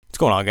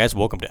going on, guys?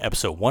 Welcome to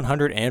episode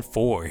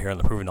 104 here on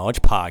the Proven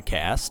Knowledge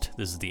Podcast.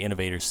 This is the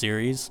Innovators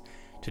series.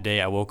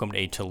 Today I welcomed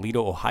a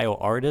Toledo, Ohio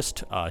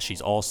artist. She's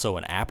also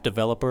an app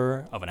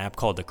developer of an app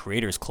called the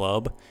Creators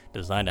Club,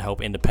 designed to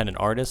help independent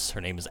artists.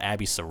 Her name is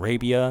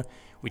Sarabia.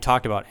 We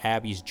talked about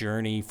Abby's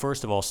journey,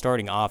 first of all,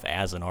 starting off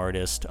as an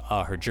artist,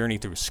 her journey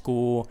through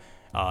school,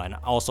 and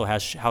also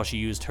how she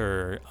used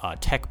her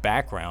tech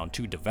background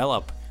to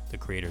develop the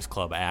Creators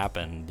Club app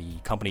and the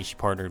company she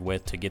partnered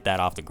with to get that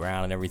off the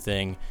ground and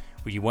everything.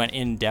 We went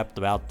in depth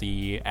about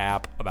the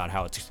app, about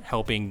how it's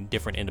helping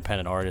different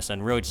independent artists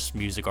and really just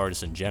music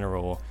artists in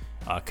general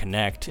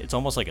connect. It's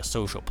almost like a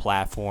social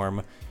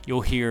platform.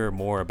 You'll hear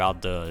more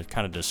about the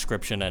kind of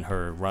description and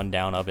her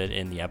rundown of it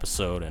in the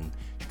episode, and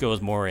she goes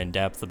more in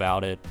depth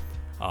about it.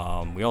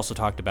 We also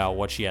talked about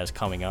what she has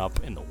coming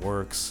up in the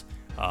works,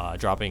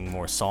 dropping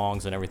more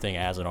songs and everything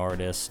as an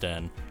artist,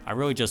 and I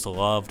really just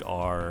loved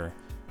our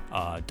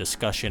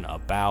discussion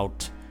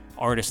about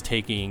artists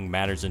taking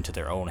matters into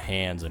their own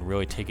hands and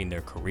really taking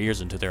their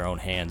careers into their own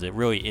hands. It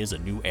really is a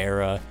new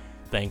era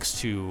thanks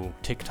to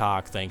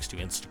TikTok, thanks to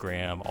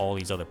Instagram, all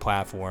these other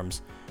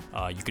platforms.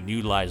 You can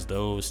utilize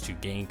those to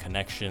gain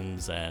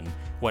connections, and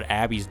what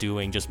Abby's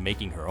doing, just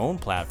making her own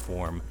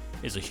platform,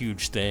 is a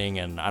huge thing.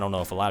 And I don't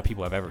know if a lot of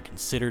people have ever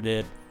considered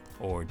it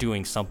or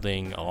doing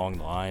something along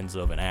the lines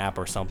of an app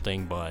or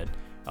something, but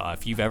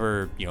if you've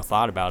ever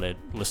thought about it,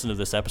 listen to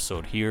this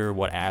episode, hear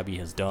what Abby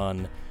has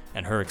done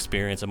and her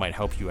experience. It might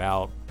help you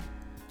out.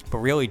 But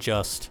really,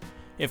 just,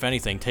 if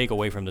anything, take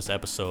away from this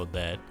episode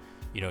that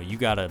you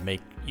gotta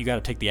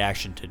take the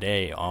action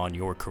today on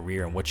your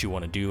career and what you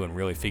want to do, and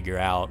really figure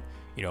out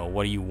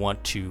what do you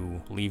want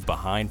to leave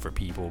behind for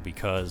people,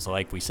 because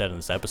like we said in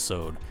this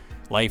episode,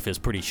 life is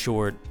pretty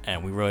short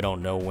and we really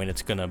don't know when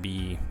it's gonna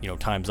be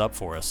time's up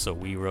for us. So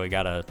we really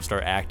gotta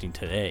start acting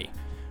today.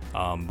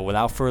 But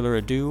without further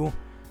ado,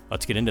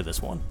 let's get into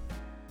this one.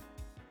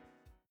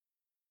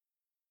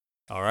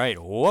 All right,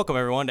 welcome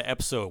everyone to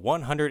episode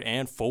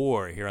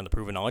 104 here on the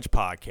Proven Knowledge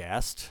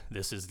Podcast.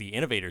 This is the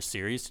Innovators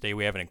series. Today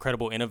we have an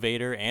incredible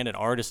innovator and an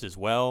artist as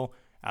well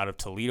out of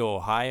Toledo,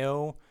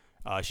 Ohio.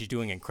 She's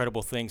doing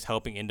incredible things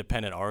helping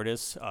independent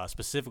artists,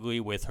 specifically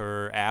with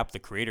her app, the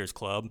Creators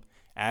Club.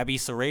 Abby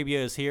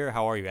Sarabia is here.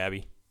 How are you,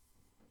 Abby?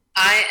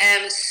 I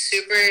am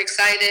super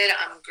excited.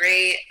 I'm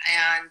great,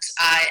 and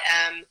I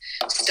am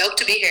stoked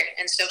to be here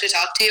and stoked to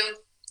talk to you.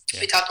 Yeah.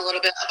 We talked a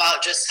little bit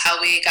about just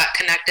how we got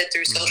connected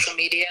through social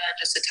media,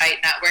 just a tight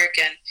network,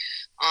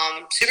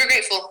 and super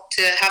grateful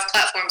to have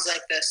platforms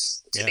like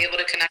this to be able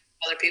to connect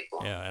with other people.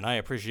 Yeah, and I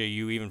appreciate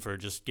you even for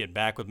just getting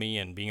back with me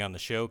and being on the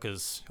show,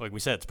 because like we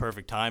said, it's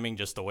perfect timing,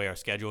 just the way our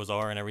schedules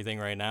are and everything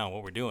right now and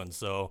what we're doing.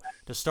 So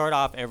to start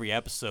off every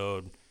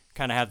episode,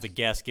 kind of have the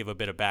guest give a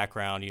bit of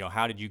background.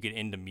 How did you get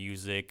into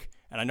music?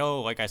 And I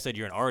know, like I said,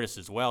 you're an artist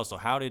as well. So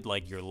how did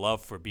your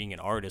love for being an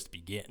artist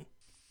begin?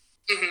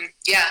 Mm-hmm.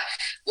 Yeah.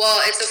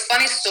 Well, it's a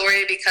funny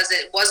story because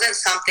it wasn't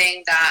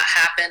something that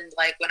happened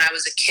when I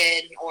was a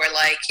kid, or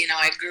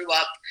I grew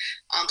up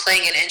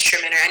playing an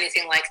instrument or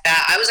anything like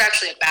that. I was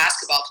actually a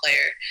basketball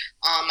player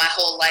my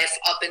whole life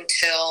up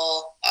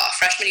until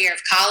freshman year of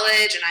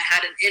college, and I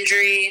had an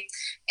injury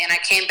and I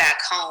came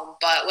back home.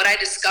 But what I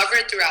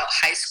discovered throughout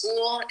high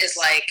school is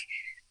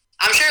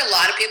I'm sure a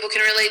lot of people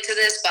can relate to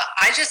this, but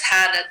I just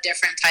had a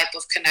different type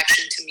of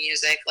connection to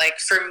music.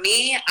 For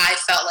me, I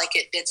felt like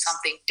it did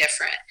something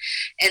different.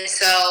 And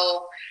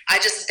so I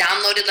just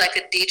downloaded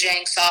a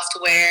DJing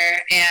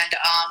software, and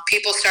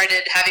people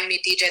started having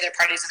me DJ their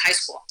parties in high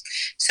school.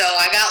 So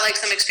I got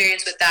some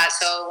experience with that.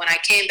 So when I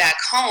came back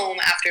home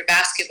after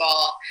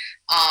basketball,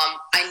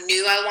 I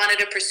knew I wanted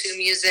to pursue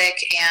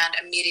music, and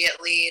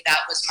immediately that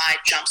was my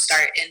jump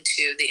start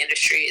into the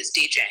industry, is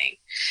DJing.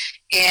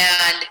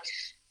 And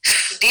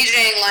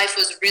DJing life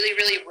was really,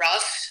 really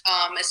rough,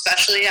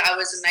 especially I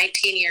was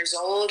 19 years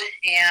old,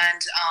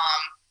 and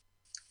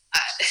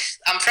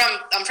I'm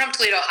from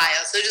Toledo, Ohio,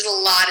 so there's just a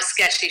lot of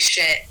sketchy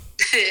shit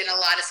in a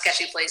lot of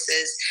sketchy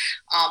places,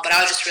 but I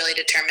was just really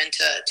determined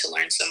to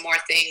learn some more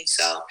things.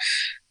 So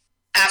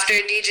after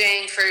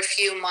DJing for a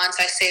few months,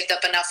 I saved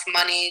up enough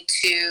money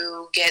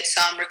to get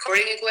some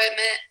recording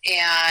equipment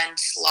and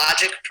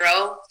Logic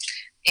Pro,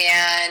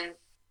 and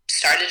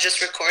started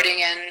just recording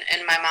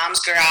in my mom's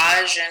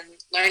garage and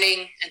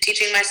learning and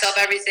teaching myself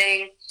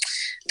everything.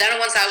 Then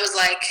once I was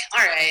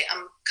all right,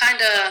 I'm kind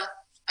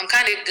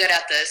of good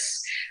at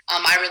this,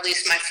 I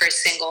released my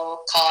first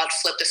single called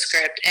Flip the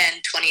Script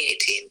in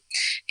 2018.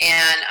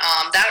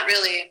 And that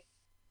really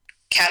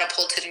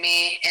catapulted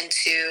me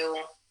into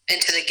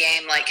the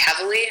game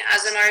heavily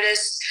as an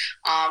artist.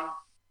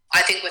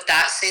 I think with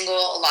that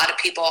single, a lot of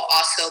people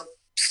also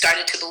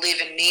started to believe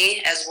in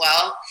me as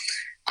well.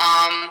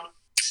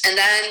 And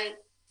then,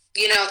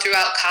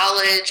 throughout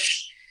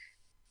college,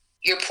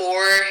 you're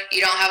poor,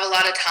 you don't have a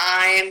lot of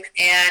time,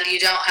 and you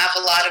don't have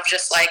a lot of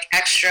just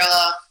extra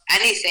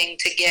anything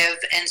to give.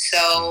 And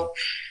so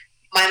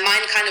my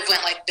mind kind of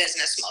went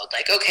business mode.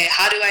 Okay,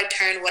 how do I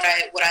turn what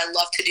I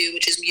love to do,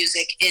 which is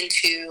music,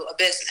 into a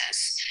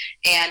business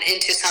and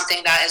into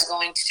something that is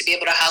going to be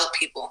able to help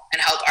people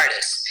and help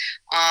artists?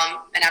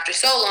 And after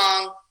so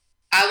long,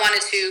 I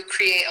wanted to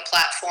create a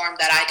platform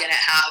that I didn't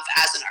have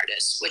as an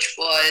artist, which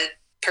would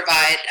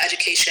provide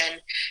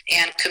education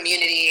and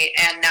community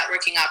and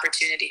networking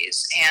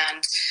opportunities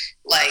and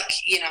like,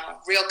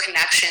 real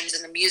connections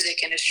in the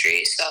music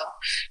industry. So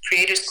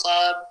Creators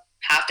Club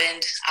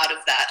happened out of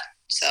that.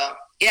 So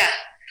yeah,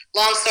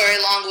 long story,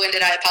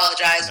 long-winded, I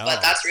apologize, but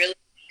No. that's really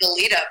the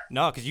lead up.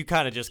 No, because you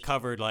kind of just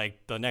covered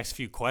like the next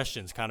few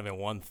questions kind of in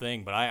one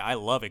thing. But I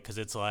love it because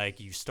it's like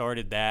you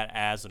started that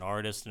as an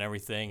artist and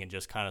everything and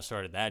just kind of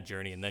started that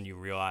journey. And then you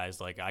realized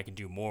like I can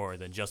do more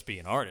than just be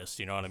an artist.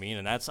 You know what I mean?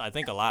 And that's, I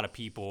think a lot of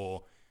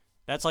people,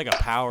 that's like a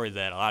power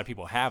that a lot of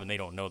people have and they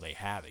don't know they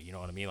have it. You know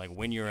what I mean? Like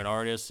when you're an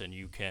artist and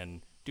you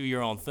can do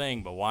your own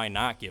thing, but why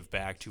not give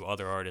back to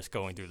other artists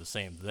going through the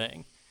same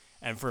thing?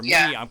 And for me,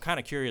 Yeah. I'm kind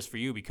of curious for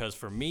you because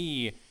for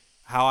me,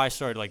 how I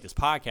started like this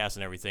podcast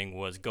and everything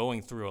was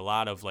going through a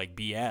lot of like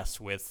BS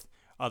with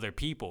other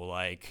people,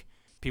 like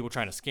people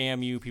trying to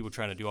scam you, people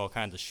trying to do all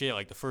kinds of shit.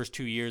 Like the first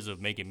 2 years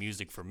of making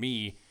music for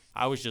me,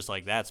 I was just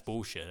like, that's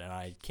bullshit. And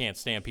I can't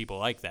stand people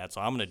like that.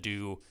 So I'm going to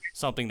do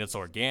something that's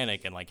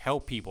organic and like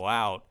help people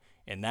out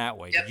in that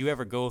way. Yep. Did you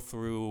ever go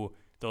through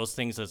those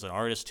things as an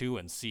artist too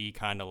and see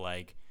kind of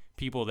like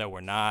people that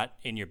were not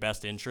in your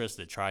best interest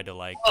that tried to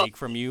like take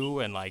from you?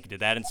 And like, did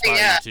that inspire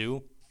Yeah. you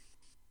too?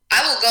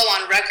 I will go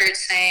on record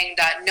saying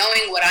that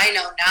knowing what I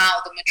know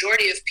now, the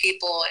majority of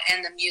people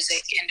in the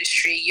music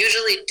industry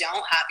usually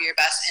don't have your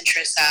best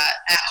interests at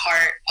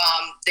heart.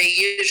 They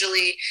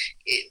usually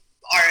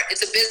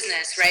it's a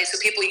business, right? So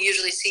people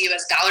usually see you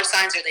as dollar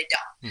signs or they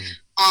don't.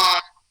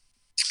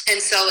 And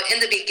so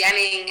in the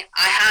beginning,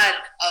 I had,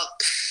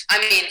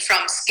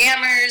 from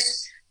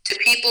scammers to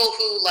people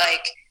who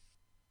like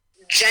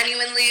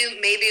genuinely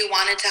maybe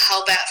wanted to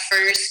help at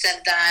first and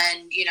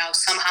then,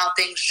 somehow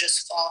things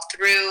just fall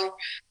through.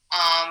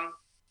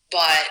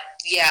 But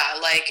yeah,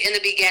 like in the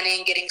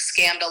beginning, getting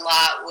scammed a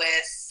lot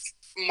with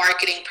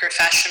marketing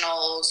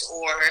professionals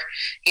or,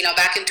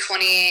 back in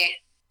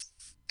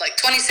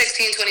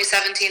 2016,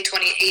 2017,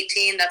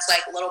 2018, that's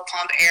like Little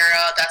Pump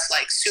era. That's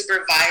like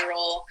super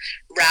viral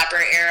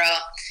rapper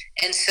era.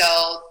 And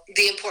so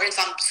the importance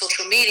on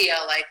social media,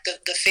 like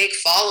the fake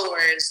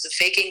followers, the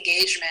fake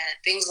engagement,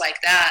 things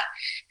like that.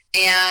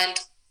 And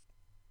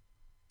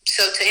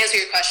so to answer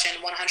your question,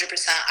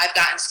 100%, I've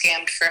gotten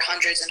scammed for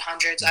hundreds and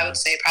hundreds, I would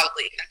say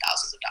probably even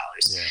thousands of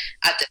dollars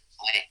at this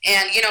point.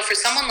 And, for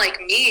someone like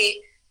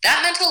me,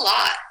 that meant a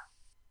lot.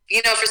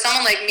 For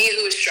someone like me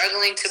who was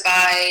struggling to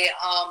buy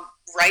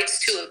rights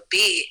to a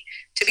beat,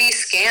 to be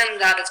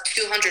scammed out of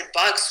 $200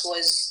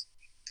 was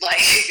like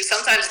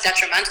sometimes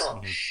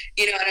detrimental.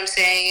 You know what I'm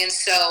saying? And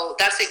so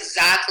that's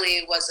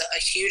exactly was a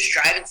huge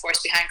driving force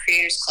behind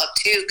Creators Club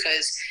too,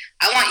 because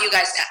I want you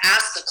guys to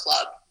ask the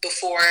club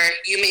before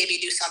you maybe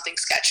do something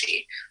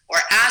sketchy, or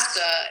ask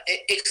a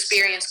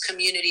experienced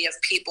community of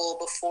people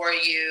before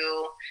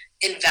you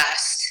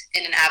invest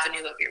in an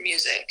avenue of your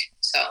music.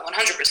 So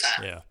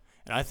 100%. Yeah.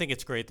 And I think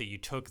it's great that you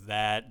took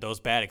those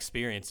bad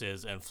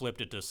experiences and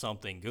flipped it to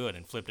something good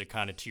and flipped it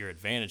kind of to your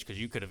advantage,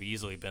 because you could have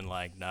easily been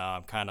like, nah,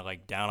 I'm kind of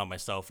like down on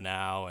myself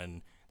now,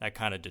 and that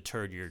kind of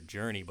deterred your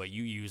journey, but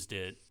you used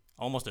it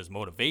almost as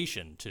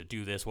motivation to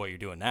do this, what you're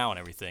doing now and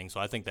everything.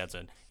 So I think that's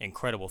an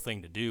incredible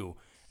thing to do.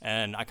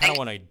 And I kind of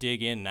want to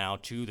dig in now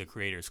to the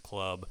Creators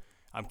Club.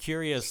 I'm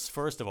curious,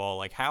 first of all,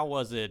 like how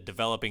was it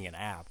developing an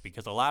app?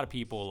 Because a lot of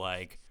people,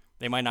 like,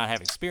 they might not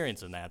have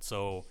experience in that.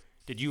 So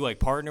did you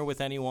like partner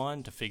with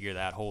anyone to figure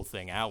that whole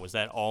thing out? Was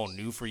that all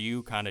new for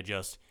you, kind of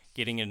just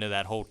getting into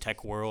that whole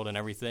tech world and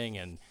everything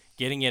and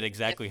getting it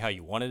exactly how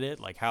you wanted it?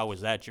 Like, how was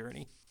that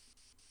journey?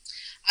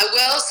 I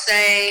will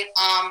say,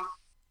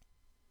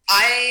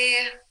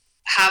 I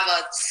have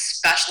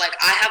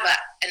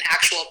an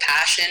actual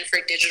passion for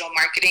digital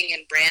marketing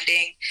and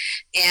branding.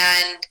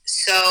 And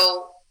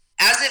so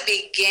as it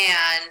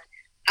began,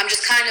 I'm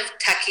just kind of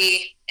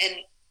techie in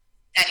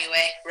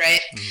anyway,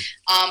 right?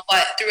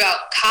 But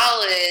throughout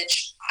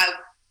college, I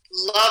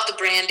loved the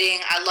branding.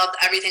 I loved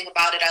everything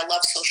about it. I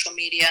loved social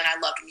media and I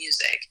loved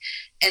music.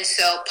 And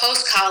so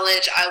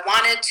post-college, I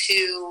wanted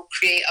to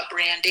create a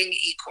branding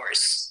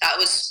e-course. That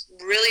was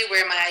really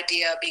where my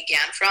idea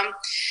began from.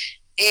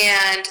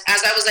 And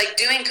as I was like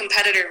doing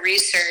competitor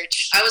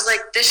research, I was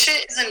like, this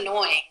shit is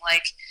annoying.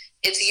 Like,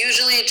 it's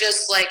usually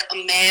just like a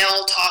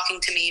male talking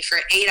to me for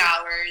 8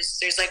 hours.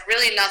 There's like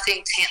really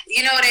nothing,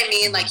 you know what I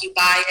mean? Like you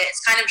buy it,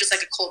 it's kind of just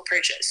like a cold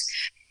purchase.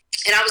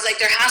 And I was like,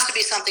 there has to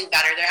be something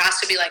better. There has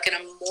to be like a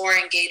more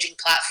engaging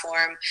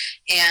platform.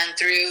 And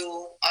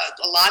through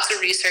lots of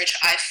research,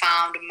 I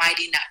found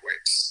Mighty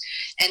Networks.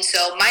 And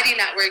so Mighty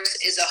Networks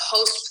is a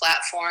host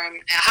platform.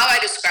 How I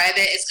describe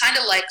it, it's kind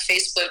of like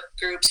Facebook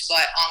groups,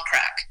 but on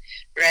crack,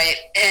 right?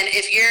 And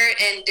if you're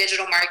in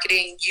digital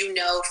marketing,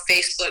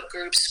 Facebook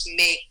groups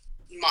make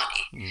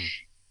money.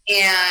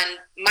 And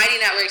Mighty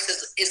Networks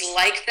is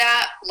like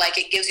that. Like,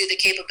 it gives you the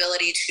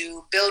capability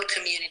to build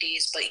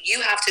communities, but you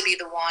have to be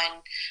the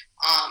one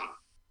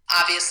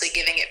obviously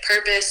giving it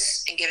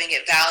purpose and giving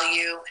it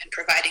value and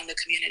providing the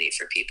community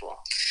for people.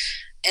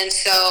 And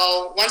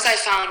so once I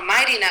found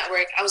Mighty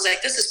Network, I was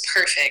like, this is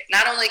perfect.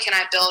 Not only can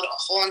I build a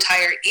whole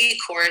entire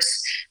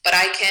e-course, but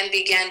I can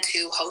begin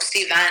to host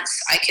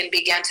events. I can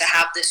begin to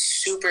have this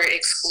super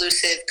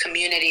exclusive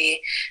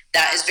community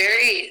that is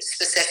very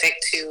specific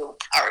to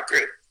our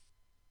group.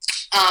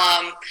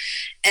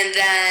 And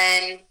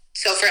then,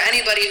 so for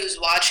anybody who's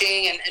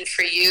watching, and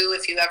for you,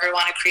 if you ever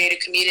want to create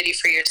a community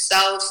for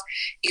yourself,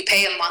 you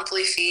pay a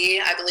monthly fee.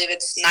 I believe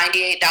it's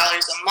 $98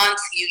 a month.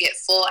 You get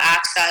full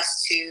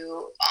access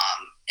to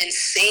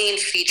insane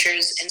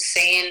features,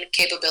 insane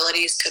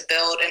capabilities to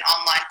build an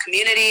online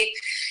community.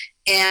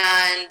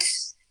 And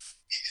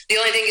the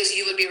only thing is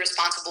you would be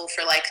responsible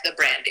for like the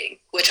branding,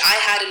 which I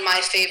had in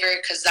my favor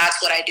because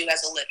that's what I do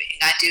as a living.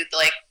 I do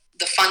like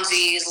the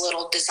funsies,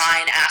 little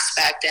design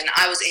aspect, and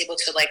I was able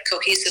to like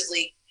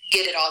cohesively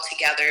get it all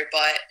together.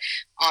 But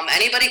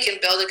anybody can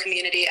build a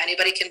community,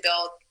 anybody can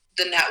build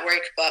the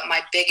network, but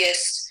my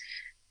biggest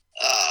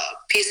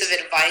piece of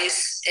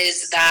advice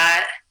is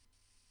that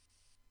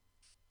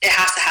it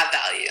has to have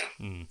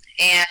value.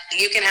 And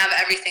you can have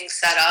everything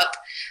set up,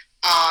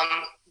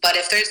 but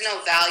if there's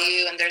no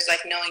value and there's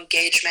like no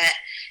engagement,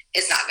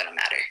 it's not going to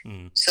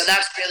matter. So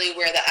that's really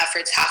where the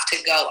efforts have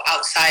to go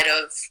outside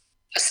of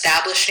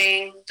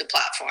establishing the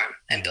platform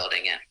and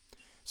building it.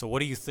 So what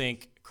do you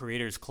think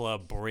Creators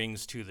Club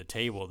brings to the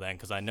table then?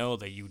 Because I know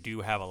that you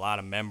do have a lot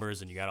of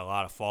members and you got a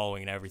lot of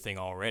following and everything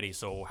already.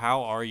 So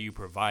how are you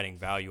providing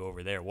value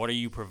over there? What are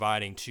you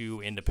providing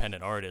to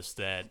independent artists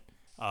that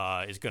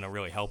is going to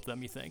really help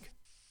them, you think?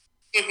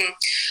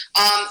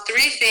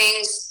 Three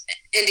things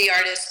indie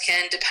artists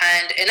can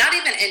depend, and not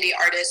even indie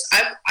artists.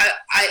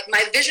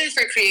 My vision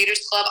for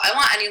Creators Club, I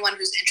want anyone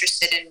who's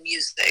interested in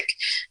music.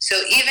 So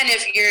even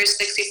if you're a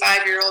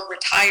 65-year-old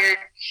retired,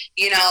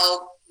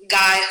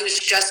 guy who's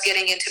just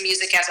getting into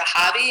music as a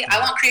hobby, I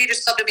want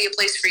Creators Club to be a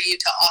place for you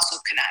to also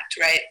connect,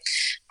 right?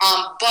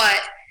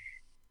 But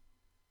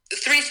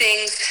three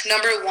things.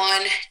 Number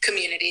one,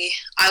 community.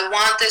 I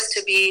want this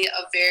to be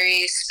a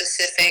very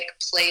specific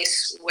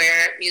place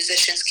where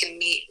musicians can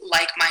meet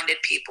like-minded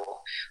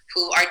people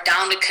who are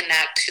down to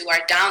connect, who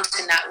are down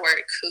to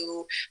network,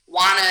 who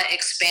want to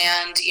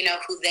expand,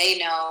 who they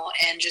know,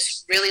 and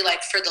just really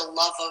like for the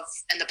love of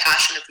and the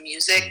passion of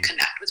music,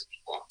 connect with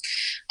people.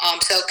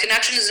 So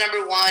connection is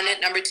number one.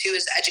 Number two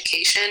is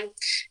education.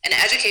 And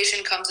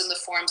education comes in the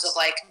forms of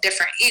like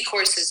different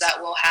e-courses that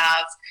we'll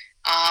have.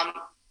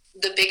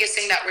 The biggest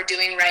thing that we're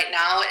doing right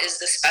now is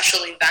the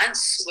special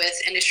events with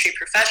industry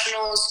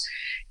professionals.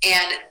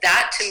 And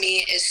that to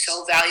me is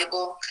so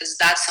valuable because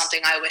that's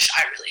something I wish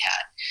I really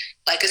had.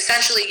 Like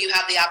essentially you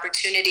have the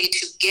opportunity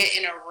to get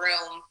in a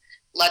room.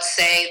 Let's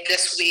say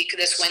this week,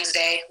 this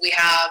Wednesday, we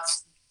have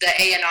the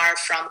A&R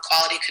from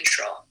Quality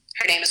Control.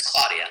 Her name is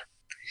Claudia.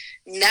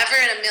 Never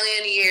in a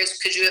million years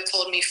could you have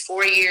told me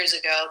 4 years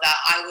ago that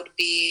I would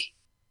be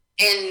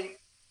in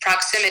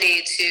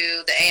proximity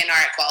to the A&R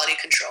at Quality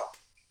Control.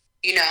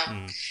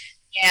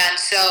 And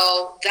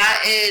so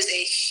that is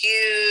a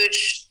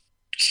huge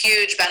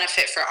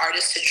benefit for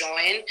artists to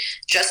join,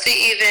 just to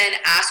even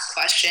ask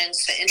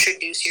questions, to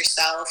introduce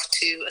yourself,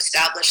 to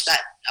establish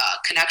that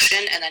connection,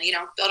 and then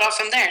build off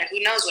from there. Who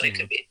knows what it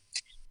could be.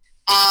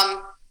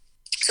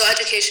 So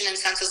education in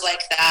senses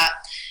like that,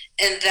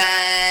 and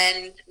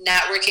then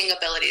networking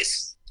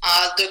abilities.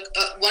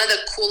 One of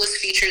the coolest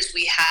features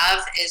we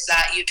have is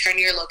that you turn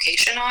your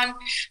location on,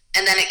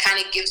 and then it kind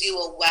of gives you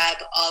a web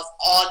of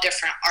all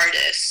different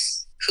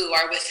artists who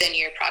are within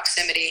your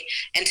proximity.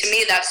 And to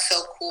me, that's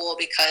so cool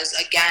because,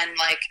 again,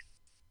 like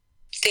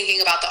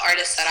thinking about the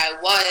artist that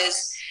I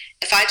was,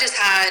 if I just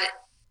had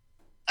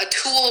a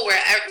tool where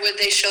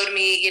they showed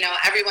me,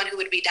 everyone who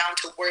would be down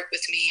to work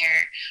with me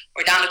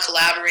or down to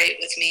collaborate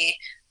with me,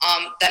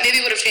 that maybe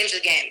would have changed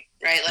the game,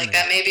 right? Like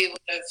that maybe would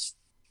have,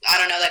 I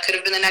don't know, that could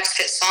have been the next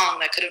hit song.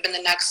 That could have been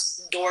the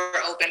next door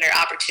opener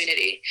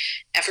opportunity.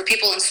 And for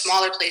people in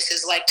smaller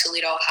places like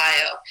Toledo,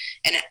 Ohio,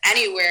 and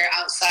anywhere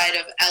outside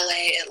of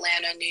LA,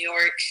 Atlanta, New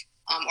York,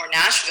 or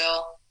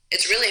Nashville,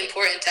 it's really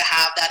important to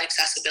have that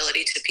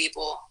accessibility to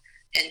people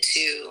and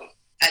to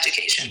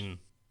education.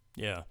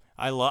 Yeah.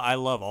 I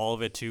love all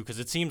of it too, because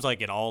it seems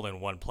like an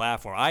all-in-one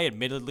platform. I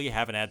admittedly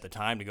haven't had the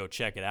time to go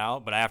check it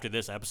out, but after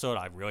this episode,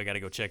 I really got to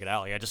go check it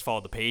out. Like I just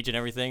followed the page and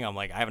everything. I'm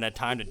like, I haven't had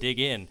time to dig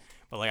in.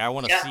 But like I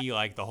want to see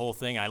like the whole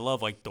thing. I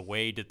love like the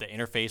way that the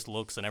interface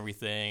looks and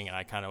everything, and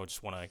I kind of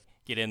just want to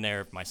get in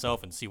there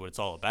myself and see what it's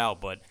all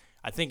about. But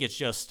I think it's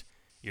just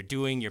you're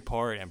doing your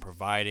part and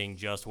providing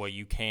just what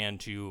you can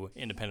to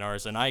independent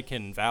artists, and I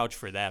can vouch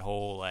for that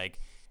whole like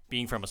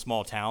being from a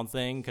small town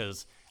thing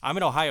because I'm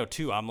in Ohio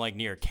too. I'm like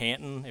near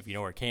Canton, if you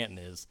know where Canton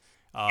is,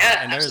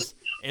 and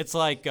it's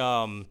like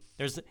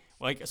there's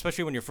like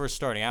especially when you're first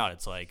starting out,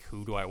 it's like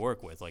who do I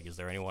work with? Like is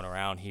there anyone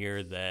around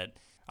here that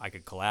I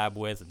could collab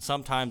with? And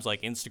sometimes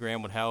like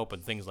Instagram would help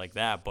and things like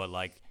that, but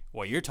like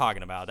what you're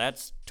talking about,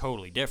 that's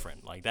totally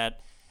different. Like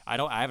that I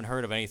haven't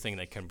heard of anything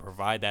that can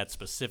provide that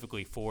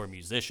specifically for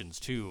musicians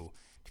too,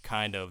 to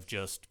kind of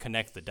just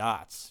connect the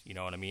dots, you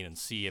know what I mean, and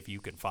see if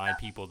you can find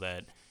people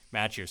that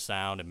match your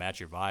sound and match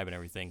your vibe and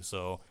everything.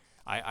 So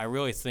I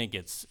really think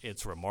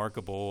it's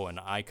remarkable, and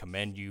I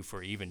commend you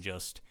for even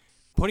just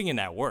putting in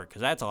that work,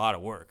 because that's a lot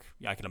of work.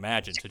 I can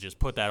imagine, to just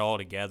put that all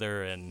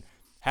together and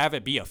have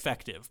it be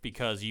effective,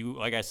 because you,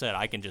 like I said,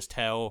 I can just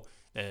tell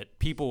that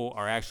people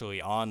are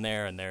actually on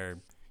there and they're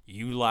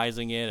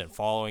utilizing it and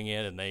following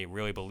it, and they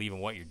really believe in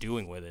what you're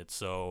doing with it.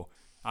 So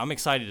I'm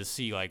excited to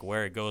see like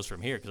where it goes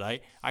from here, because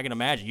I can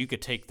imagine you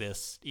could take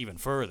this even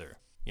further.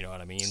 You know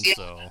what I mean? Yeah.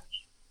 So.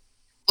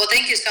 Well,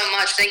 thank you so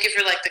much. Thank you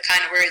for like the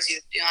kind words. You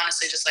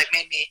honestly just like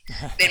made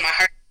my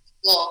heart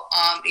full.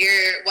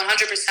 You're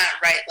 100%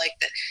 right. Like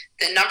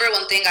the number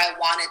one thing I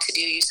wanted to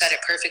do, you said it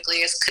perfectly,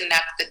 is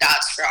connect the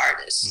dots for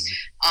artists.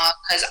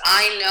 Because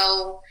I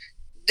know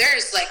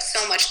there's like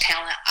so much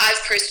talent. I've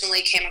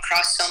personally came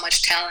across so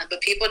much talent,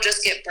 but people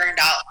just get burned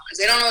out because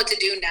they don't know what to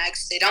do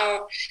next. They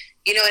don't,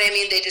 you know what I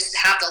mean? They just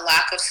have the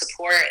lack of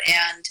support.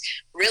 And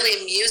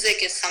really,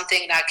 music is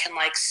something that can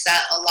like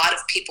set a lot of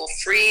people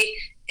free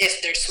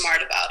if they're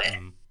smart about it.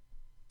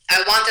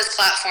 I want this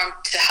platform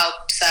to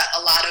help set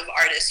a lot of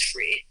artists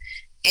free.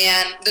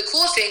 And the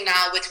cool thing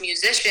now with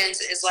musicians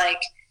is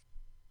like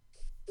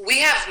we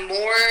have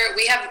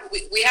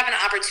an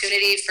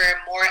opportunity for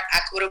a more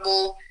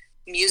equitable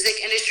music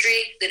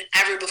industry than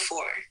ever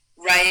before,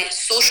 right?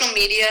 Social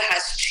media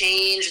has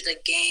changed the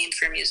game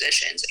for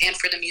musicians and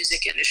for the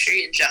music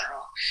industry in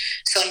general.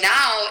 So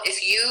now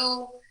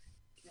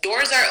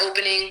doors are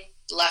opening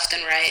left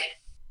and right.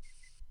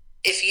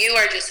 If you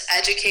are just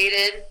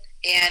educated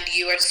and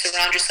you are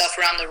surround yourself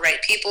around the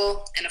right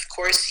people, and of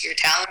course you're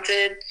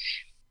talented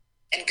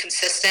and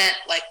consistent,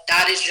 like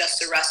that is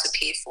just a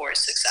recipe for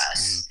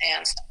success.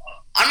 And so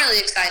I'm really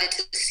excited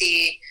to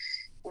see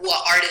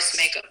what artists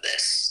make of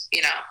this,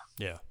 you know?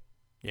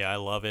 Yeah, I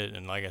love it.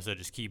 And like I said,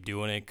 just keep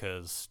doing it,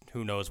 because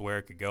who knows where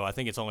it could go. I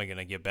think it's only going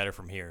to get better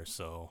from here.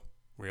 So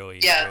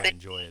really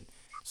enjoy it.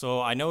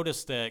 So I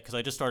noticed that, because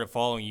I just started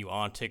following you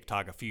on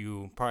TikTok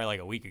probably like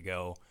a week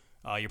ago.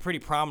 You're pretty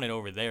prominent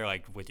over there,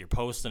 like with your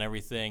posts and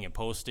everything, and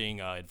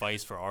posting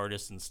advice for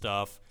artists and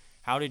stuff.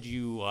 How did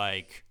you,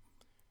 like,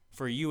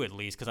 for you at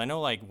least, because I know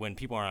like when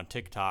people are on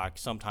TikTok,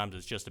 sometimes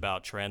it's just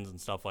about trends and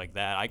stuff like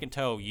that. I can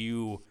tell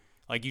you,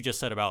 like you just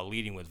said about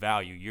leading with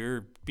value,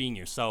 you're being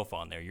yourself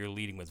on there. You're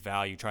leading with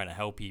value, trying to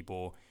help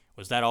people.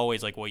 Was that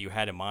always like what you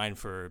had in mind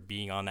for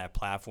being on that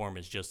platform,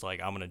 is just like,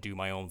 I'm going to do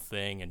my own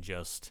thing and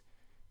just,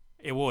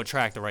 it will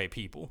attract the right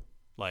people?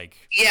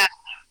 Like, yeah.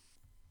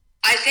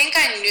 I think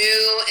I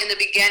knew in the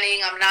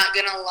beginning, I'm not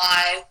going to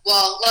lie.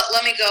 Well,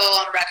 let me go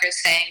on record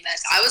saying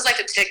this. I was like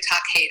a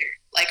TikTok hater,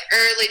 like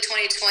early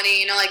 2020,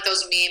 you know, like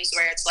those memes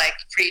where it's like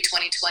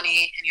pre-2020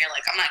 and you're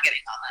like, I'm not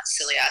getting on that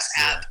silly ass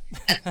app.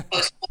 And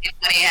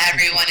post-2020,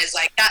 everyone is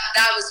like,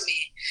 that was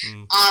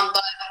me.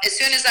 But as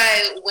soon as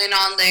I went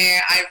on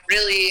there, I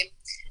really,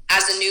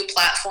 as a new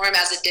platform,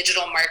 as a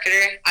digital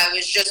marketer, I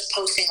was just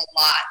posting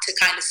a lot to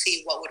kind of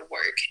see what would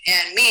work.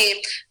 And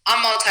me, I'm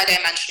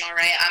multidimensional,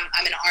 right?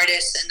 I'm an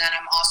artist, and then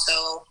I'm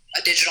also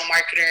a digital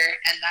marketer,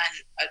 and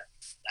then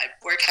I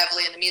work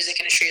heavily in the music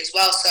industry as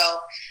well.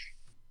 So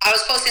I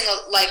was posting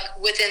like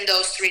within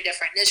those three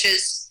different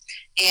niches,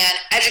 and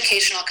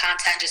educational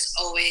content just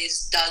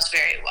always does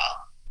very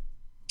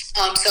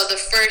well. So the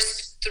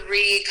first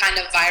three kind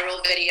of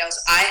viral videos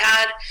I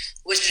had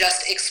was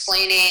just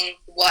explaining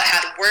what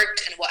had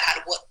worked and what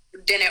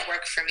didn't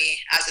work for me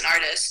as an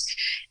artist.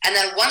 And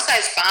then once I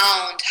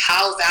found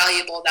how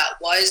valuable that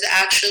was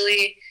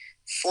actually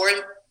for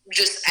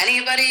just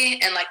anybody,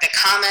 and like the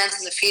comments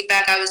and the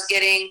feedback I was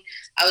getting,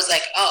 I was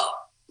like, oh,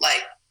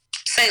 like,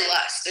 say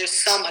less. There's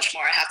so much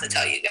more I have to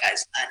tell you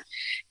guys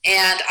then.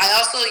 And I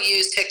also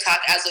use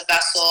TikTok as a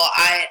vessel.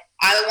 I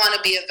want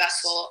to be a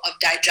vessel of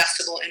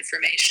digestible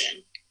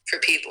information for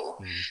people.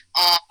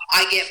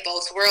 I get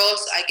both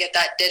worlds. I get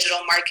that digital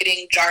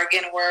marketing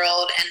jargon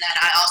world, and then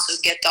I also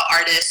get the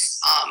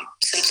artist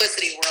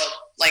simplicity world,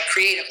 like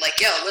creative, like,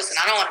 yo, listen,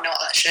 I don't want to know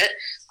all that shit.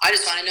 I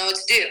just want to know what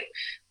to do.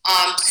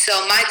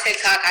 So my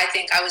TikTok, I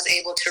think I was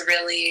able to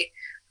really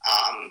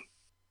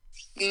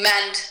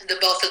mend the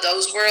both of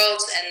those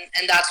worlds,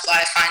 and that's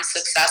why I find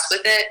success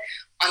with it.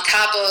 On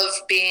top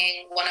of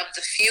being one of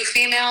the few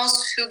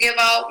females who give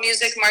out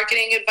music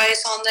marketing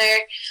advice on there.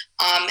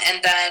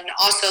 And then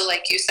also,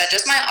 like you said,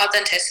 just my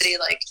authenticity.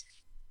 Like,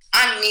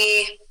 I'm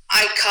me,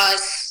 I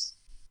cuss,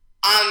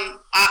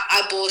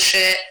 I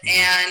bullshit,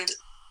 and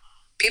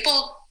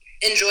people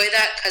enjoy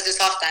that because it's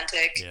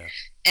authentic. Yeah.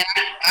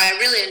 And I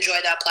really enjoy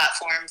that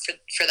platform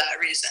for that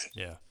reason.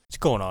 Yeah. What's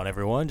going on,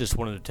 everyone? Just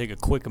wanted to take a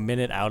quick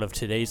minute out of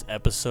today's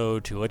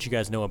episode to let you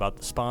guys know about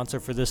the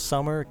sponsor for this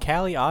summer,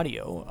 Kali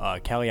Audio.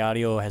 Kali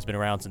Audio has been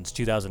around since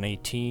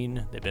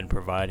 2018. They've been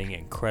providing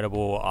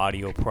incredible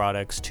audio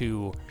products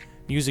to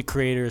music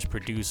creators,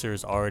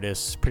 producers,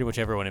 artists, pretty much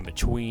everyone in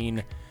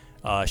between.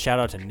 Shout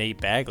out to Nate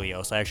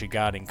Baglios. I actually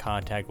got in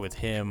contact with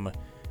him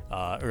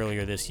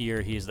earlier this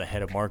year. He's the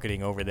head of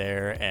marketing over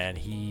there, and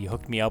he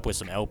hooked me up with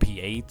some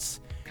LP8s,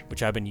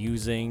 which I've been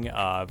using.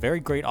 Very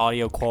great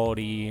audio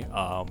quality.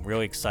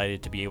 Really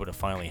excited to be able to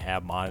finally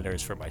have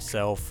monitors for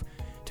myself,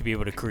 to be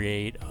able to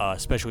create,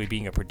 especially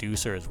being a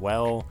producer as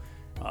well.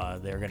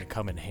 They're going to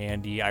come in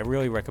handy. I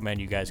really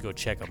recommend you guys go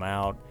check them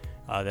out.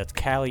 That's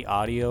Kali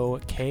Audio,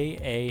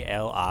 Kali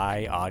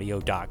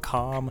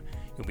audio.com.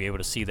 You'll be able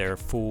to see their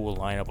full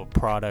lineup of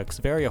products.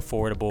 Very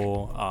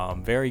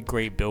affordable, very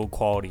great build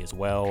quality as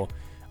well.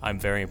 I'm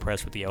very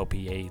impressed with the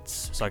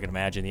LP8s, so I can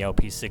imagine the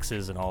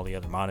LP6s and all the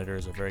other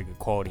monitors are very good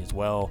quality as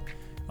well.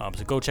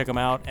 So go check them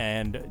out.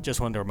 And just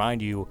wanted to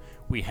remind you,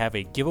 we have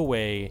a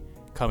giveaway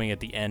coming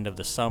at the end of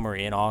the summer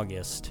in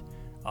August,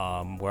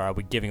 where I'll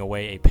be giving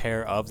away a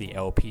pair of the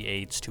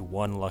LP8s to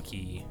one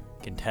lucky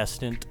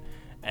contestant.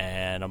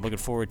 And I'm looking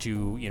forward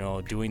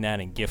to, doing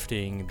that and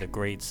gifting the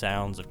great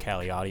sounds of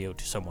Kali Audio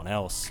to someone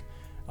else,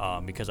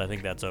 because I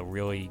think that's a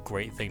really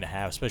great thing to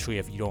have, especially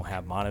if you don't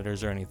have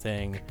monitors or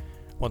anything.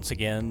 Once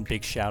again,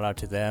 big shout out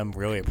to them.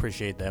 Really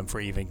appreciate them for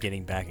even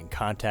getting back in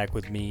contact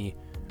with me.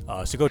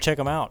 So go check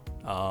them out.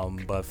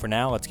 But for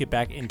now, let's get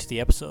back into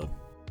the episode.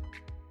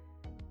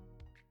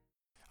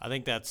 I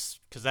think that's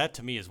because that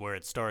to me is where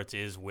it starts,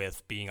 is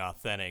with being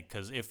authentic.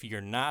 Because if you're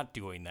not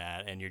doing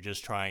that and you're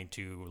just trying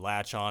to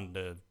latch on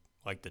to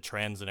like the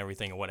trends and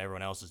everything and what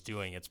everyone else is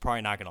doing, it's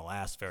probably not going to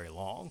last very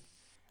long.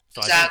 So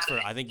Exactly.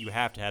 I think you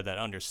have to have that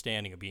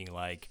understanding of being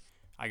like,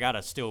 I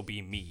gotta still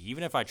be me,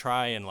 even if I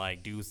try and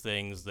like do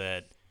things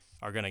that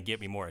are gonna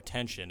get me more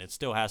attention. It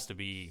still has to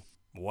be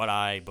what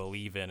I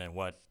believe in and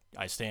what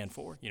I stand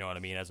for. You know what I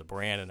mean, as a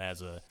brand and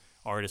as a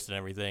artist and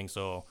everything.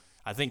 So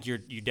I think you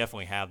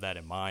definitely have that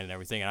in mind and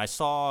everything. And I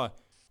saw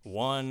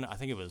I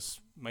think it was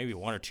maybe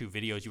one or two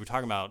videos. You were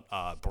talking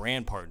about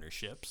brand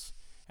partnerships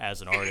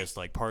as an artist,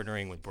 like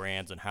partnering with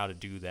brands and how to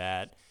do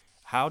that.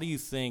 How do you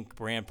think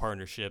brand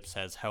partnerships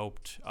has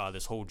helped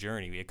this whole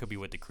journey? It could be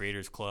with the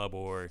Creators Club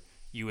or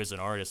you as an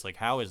artist. Like,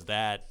 how has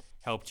that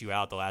helped you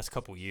out the last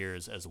couple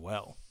years as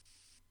well?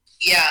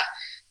 Yeah.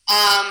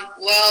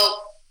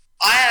 Well,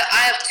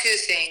 I have two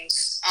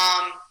things.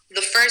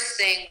 The first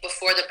thing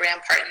before the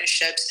brand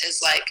partnerships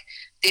is like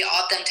the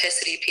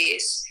authenticity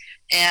piece.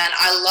 And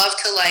I love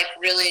to like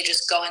really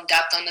just go in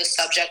depth on this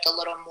subject a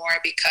little more,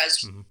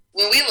 because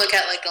when we look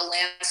at like the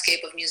landscape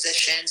of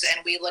musicians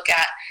and we look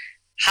at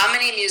how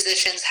many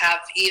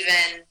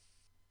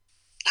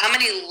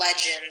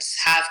legends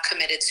have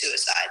committed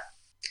suicide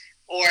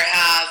or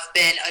have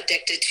been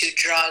addicted to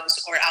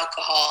drugs or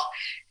alcohol.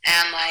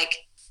 And like,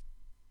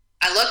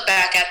 I look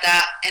back at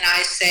that and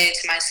I say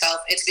to myself,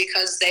 it's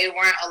because they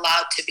weren't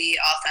allowed to be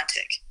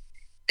authentic.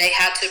 They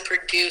had to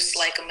produce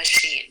like a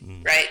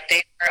machine, right?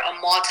 They were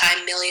a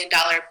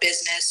multi-million-dollar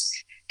business,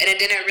 and it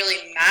didn't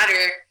really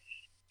matter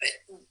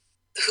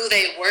who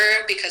they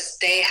were because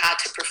they had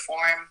to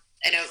perform,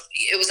 and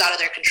it was out of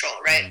their control,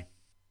 right?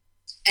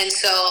 And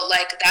so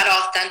like that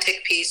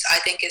authentic piece, I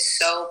think, is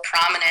so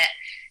prominent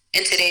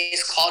in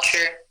today's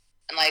culture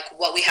and like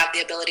what we have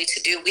the ability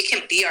to do. We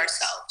can be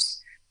ourselves.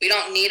 We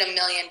don't need $1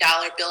 million,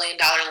 $1 billion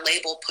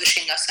label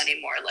pushing us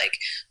anymore. Like,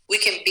 we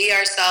can be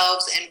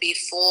ourselves and be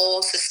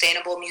full,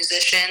 sustainable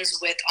musicians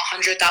with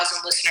 100,000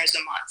 listeners a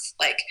month.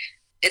 Like,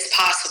 it's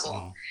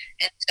possible.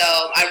 And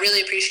so I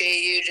really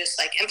appreciate you just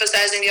like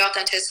emphasizing the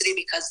authenticity,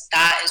 because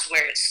that is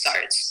where it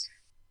starts.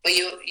 But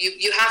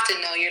you have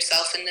to know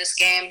yourself in this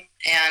game,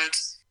 and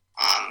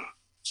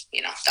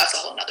that's a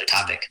whole nother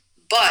topic.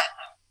 But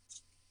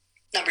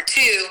number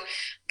two,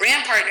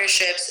 brand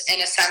partnerships, in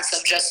a sense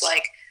of just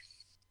like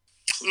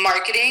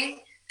marketing,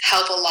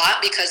 help a lot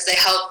because they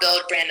help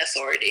build brand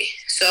authority.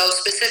 So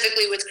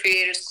specifically with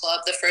Creators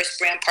Club, the first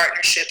brand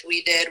partnership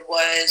we did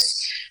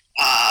was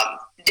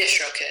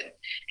DistroKid.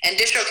 And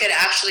DistroKid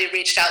actually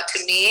reached out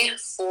to me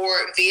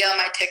via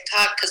my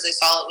TikTok because they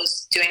saw it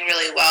was doing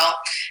really well.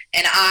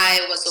 And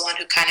I was the one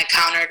who kind of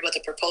countered with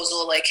a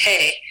proposal like,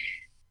 hey,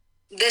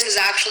 this is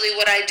actually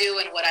what I do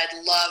and what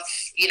I'd love,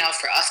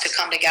 for us to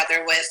come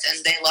together with.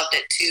 And they loved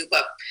it too.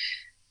 But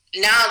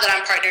now that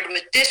I'm partnered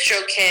with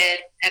DistroKid,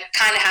 it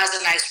kind of has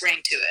a nice ring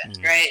to it,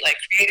 right? Like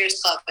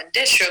Creators Club and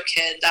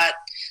DistroKid, that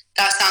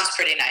sounds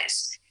pretty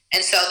nice.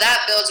 And so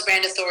that builds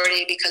brand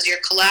authority because you're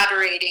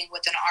collaborating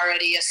with an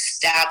already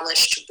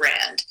established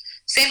brand.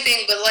 Same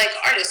thing, but like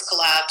artist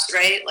collabs,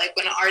 right? Like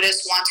when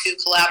artists want to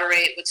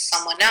collaborate with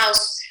someone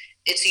else,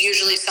 it's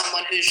usually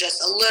someone who's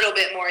just a little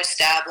bit more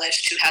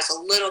established, who has a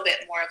little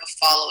bit more of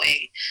a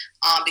following,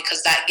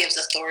 because that gives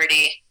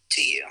authority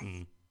to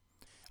you.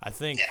 I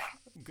think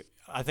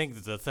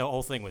the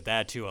whole thing with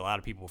that too, a lot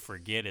of people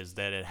forget, is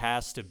that it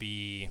has to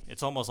be,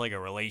 it's almost like a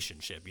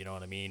relationship, you know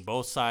what I mean?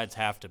 Both sides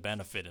have to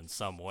benefit in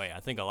some way. I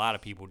think a lot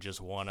of people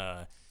just want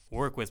to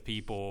work with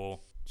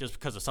people just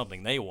because of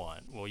something they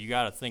want. Well, you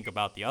got to think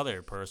about the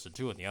other person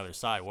too, on the other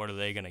side. What are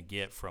they going to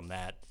get from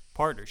that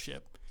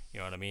partnership? You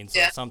know what I mean? So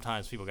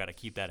sometimes people got to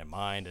keep that in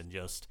mind, and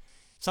just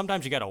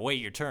sometimes you got to wait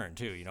your turn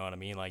too. You know what I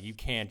mean? Like, you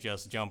can't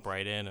just jump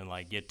right in and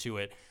like get to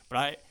it.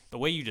 But the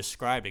way you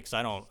described it, because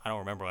I don't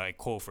remember like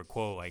quote for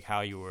quote like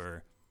how you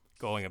were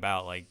going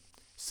about like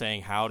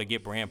saying how to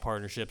get brand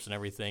partnerships and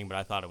everything, but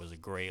I thought it was a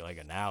great like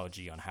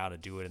analogy on how to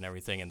do it and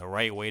everything, and the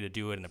right way to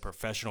do it and the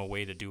professional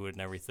way to do it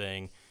and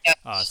everything.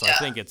 So I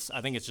think it's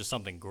just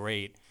something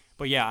great.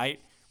 But yeah,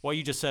 what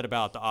you just said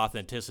about the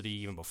authenticity,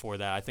 even before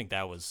that, I think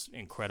that was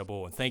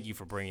incredible, and thank you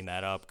for bringing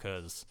that up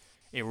because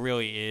it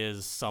really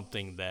is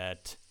something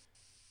that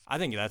I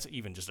think that's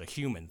even just a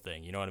human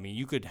thing. You know what I mean?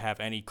 You could have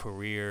any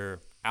career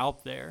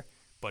out there,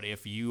 but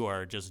if you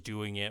are just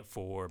doing it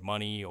for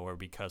money or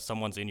because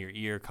someone's in your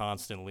ear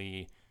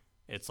constantly,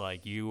 it's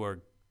like you are.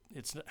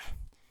 It's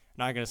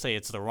not going to say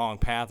it's the wrong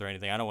path or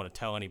anything. I don't want to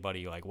tell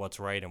anybody like what's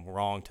right and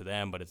wrong to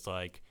them, but it's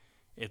like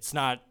it's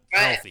not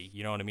healthy.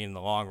 You know what I mean? In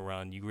the long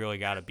run, you really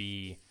got to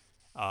be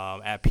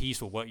at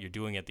peace with what you're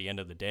doing at the end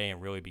of the day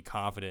and really be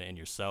confident in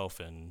yourself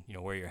and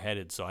where you're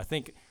headed. So I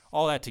think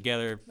all that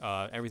together,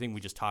 everything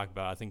we just talked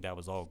about, I think that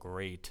was all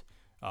great.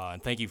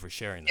 And thank you for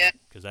sharing that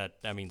because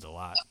that means a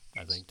lot,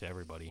 I think, to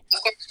everybody.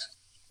 Of course.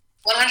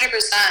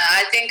 100%.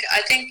 I think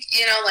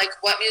like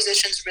what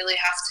musicians really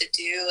have to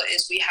do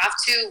is we have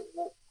to.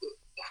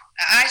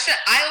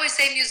 I always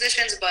say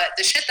musicians, but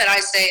the shit that I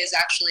say is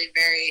actually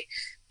very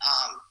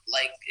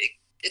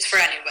it's for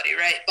anybody,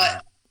 right?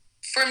 But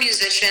for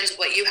musicians,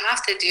 what you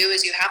have to do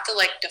is you have to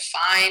like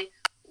define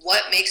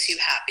what makes you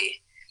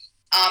happy.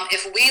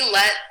 If we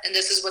let, and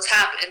this is what's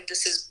happened,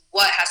 this is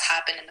what has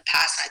happened in the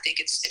past, and I think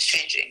it's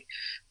changing.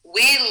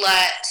 We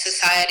let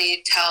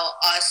society tell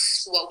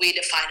us what we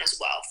define as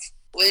wealth,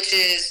 which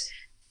is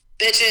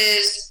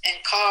bitches and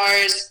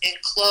cars and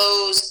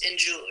clothes and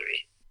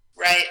jewelry,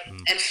 right?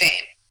 And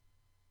fame.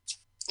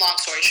 Long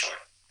story short.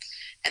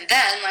 And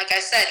then, like I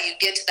said, you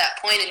get to that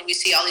point and we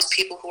see all these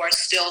people who are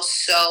still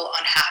so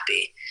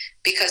unhappy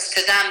because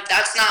to them,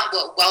 that's not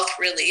what wealth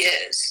really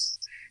is.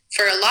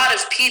 For a lot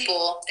of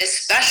people,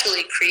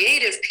 especially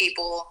creative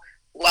people,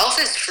 wealth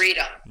is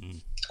freedom.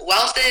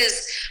 Wealth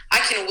is, I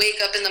can wake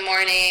up in the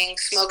morning,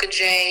 smoke a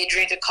J,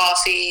 drink a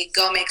coffee,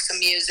 go make some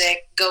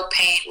music, go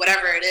paint,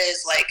 whatever it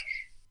is. Like,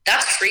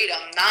 that's freedom,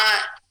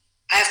 not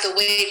I have to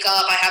wake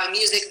up, I have a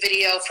music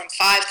video from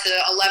 5 to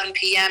 11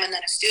 p.m. and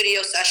then a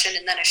studio session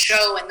and then a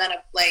show and then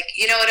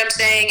you know what I'm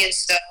saying? And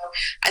so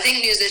I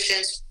think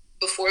musicians,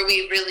 before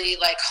we really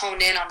like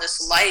hone in on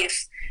this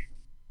life,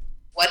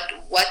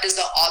 what does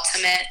the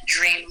ultimate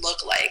dream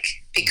look like?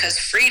 Because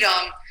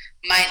freedom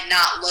might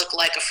not look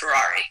like a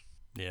Ferrari.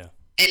 Yeah.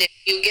 And if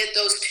you get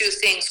those two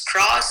things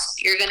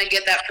crossed, you're going to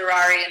get that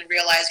Ferrari and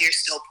realize you're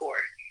still poor.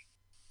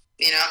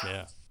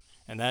 Yeah.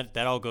 And that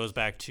all goes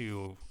back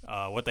to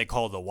what they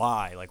call the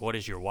why. Like, what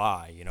is your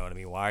why? You know what I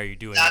mean? Why are you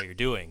doing what you're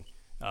doing?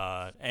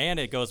 And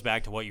it goes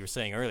back to what you were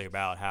saying earlier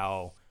about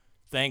how,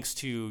 thanks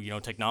to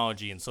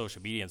technology and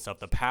social media and stuff,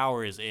 the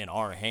power is in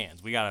our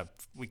hands.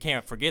 We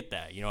can't forget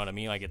that. You know what I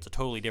mean? Like, it's a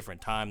totally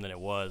different time than it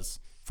was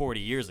 40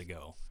 years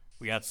ago.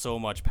 We got so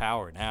much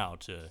power now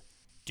to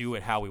do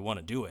it how we want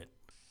to do it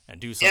and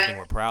do something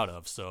we're proud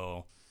of.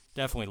 So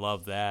definitely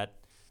love that.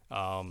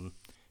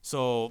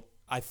 So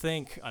I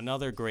think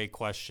another great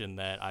question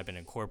that I've been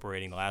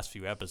incorporating the last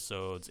few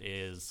episodes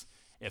is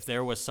if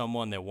there was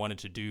someone that wanted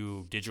to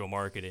do digital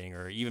marketing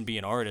or even be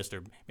an artist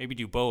or maybe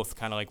do both,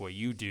 kind of like what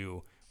you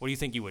do, what do you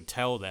think you would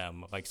tell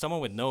them? Like someone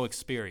with no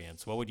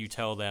experience, what would you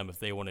tell them if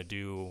they want to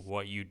do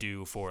what you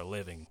do for a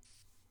living?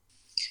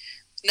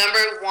 Number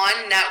one,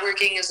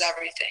 networking is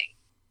everything.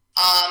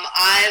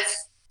 I've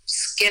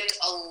skipped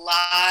a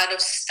lot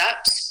of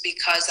steps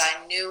because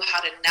I knew how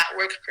to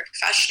network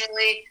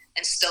professionally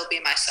and still be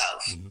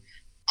myself.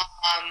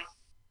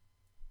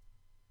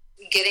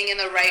 Getting in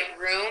the right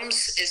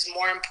rooms is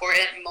more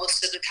important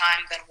most of the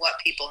time than what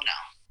people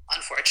know,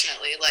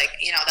 unfortunately. Like,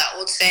 that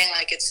old saying,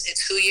 like,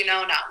 it's who you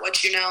know, not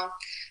what you know.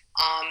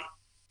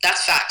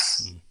 That's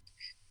facts.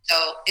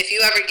 So if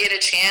you ever get a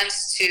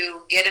chance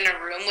to get in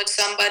a room with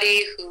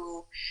somebody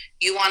who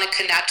you want to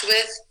connect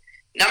with,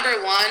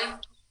 number one,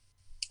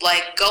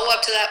 like, go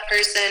up to that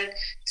person,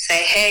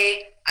 say,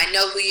 hey, I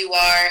know who you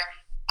are.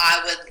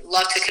 I would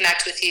love to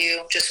connect with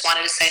you. Just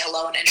wanted to say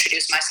hello and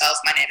introduce myself.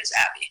 My name is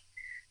Abby.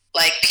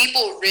 Like,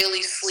 people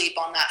really sleep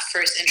on that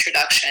first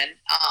introduction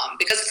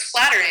because it's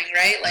flattering,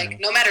 right?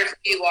 Like, no matter who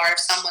you are, if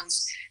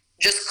someone's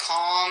just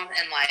calm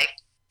and, like,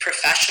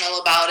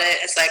 professional about it,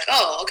 it's like,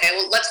 oh, okay,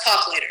 well, let's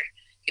talk later.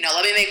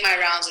 Let me make my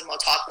rounds and we'll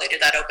talk later.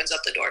 That opens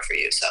up the door for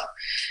you. So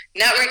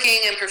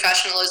networking and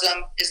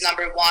professionalism is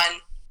number one.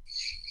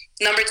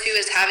 Number two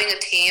is having a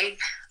team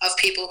of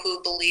people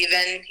who believe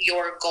in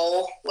your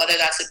goal, whether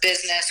that's a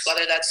business,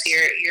 whether that's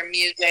your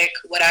music,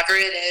 whatever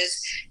it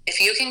is. If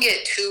you can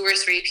get 2 or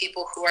 3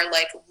 people who are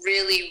like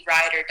really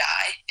ride or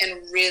die and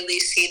really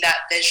see that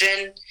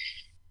vision,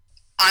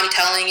 I'm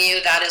telling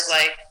you, that is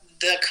like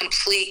the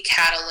complete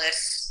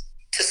catalyst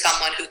to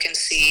someone who can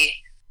see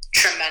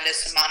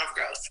tremendous amount of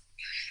growth.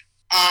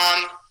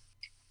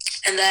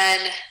 And then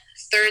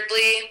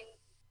thirdly,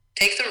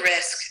 take the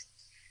risk.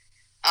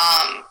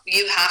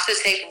 You have to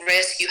take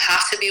risk. You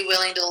have to be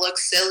willing to look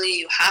silly.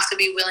 You have to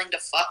be willing to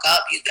fuck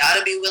up. You got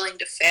to be willing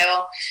to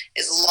fail.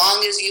 As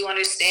long as you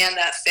understand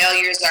that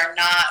failures are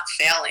not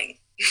failing,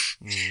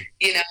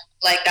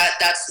 like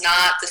that's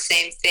not the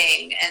same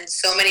thing. And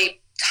so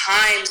many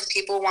times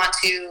people want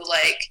to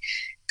like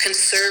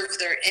conserve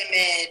their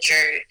image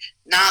or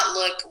not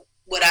look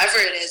whatever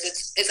it is.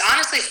 It's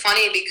honestly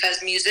funny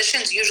because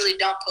musicians usually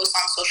don't post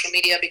on social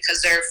media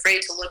because they're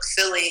afraid to look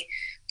silly,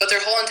 but their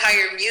whole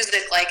entire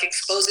music like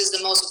exposes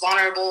the most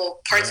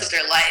vulnerable parts of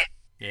their life.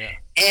 Yeah.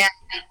 And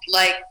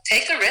like,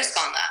 take the risk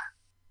on that.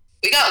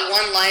 We got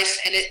one life,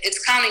 and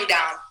it's counting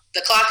down.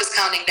 The clock is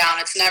counting down.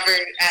 It's never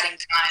adding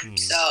time.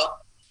 So,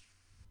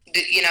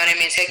 you know what I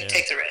mean?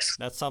 Take the risk.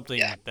 That's something.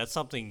 Yeah. That's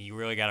something you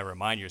really got to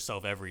remind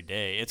yourself every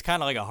day. It's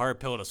kind of like a hard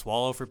pill to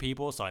swallow for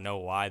people, so I know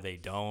why they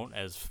don't.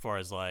 As far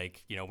as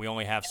like, we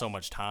only have so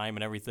much time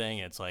and everything.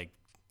 It's like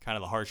kind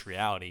of the harsh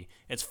reality.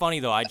 It's funny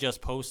though. I just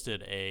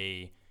posted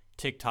a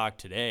TikTok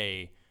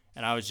today,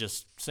 and I was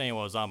just saying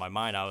what was on my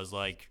mind. I was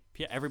like,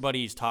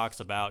 everybody talks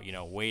about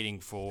waiting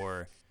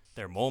for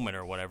their moment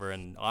or whatever,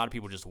 and a lot of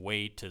people just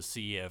wait to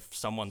see if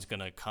someone's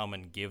gonna come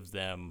and give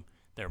them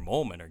their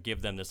moment or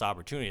give them this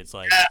opportunity. It's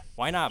like,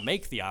 why not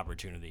make the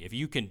opportunity? If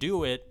you can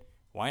do it,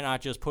 why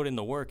not just put in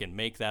the work and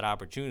make that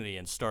opportunity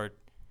and start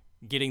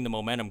getting the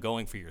momentum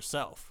going for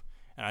yourself?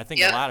 And I think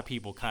a lot of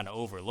people kind of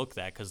overlook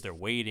that because they're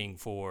waiting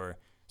for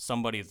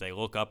somebody that they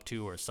look up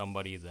to or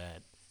somebody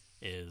that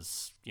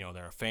is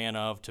they're a fan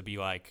of to be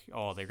like,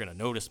 oh, they're gonna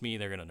notice me.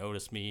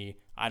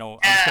 I'm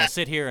just gonna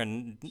sit here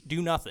and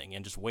do nothing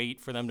and just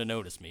wait for them to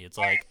notice me. It's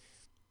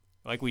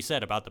like we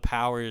said about the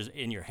powers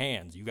in your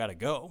hands. You gotta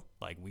go.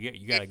 Like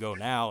you gotta go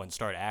now and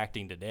start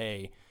acting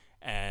today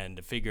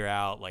and figure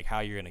out like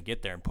how you're gonna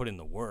get there and put in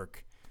the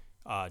work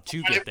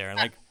to get there.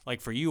 And like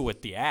for you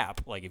with the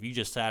app, like if you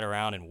just sat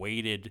around and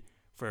waited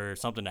for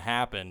something to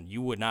happen,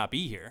 you would not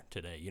be here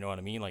today. You know what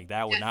I mean? Like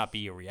that would not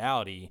be a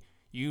reality.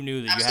 You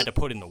knew that you had to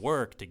put in the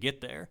work to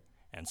get there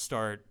and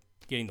start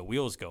getting the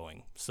wheels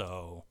going.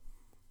 So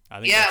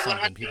I think that's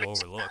something 100%. People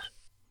overlook.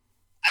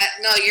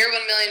 No, you're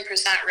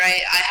 1,000,000%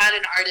 right. I had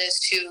an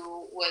artist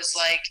who was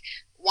like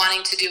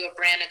wanting to do a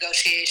brand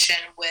negotiation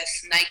with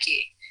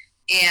Nike,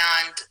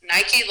 and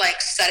Nike like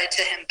said it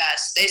to him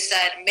best. They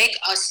said, "Make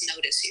us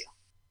notice you.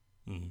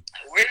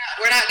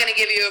 We're not going to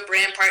give you a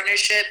brand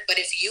partnership, but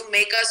if you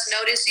make us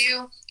notice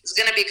you, it's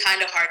going to be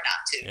kind of hard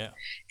not to." Yeah.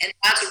 And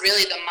that's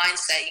really the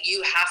mindset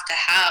you have to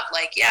have.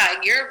 Like, yeah,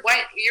 you're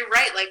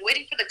right. Like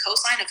waiting for the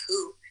cosign of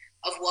who,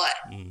 of what,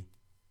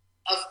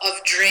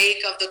 of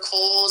Drake, of the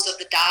Coles, of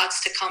the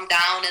Dots to come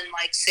down and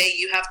like say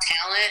you have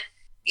talent.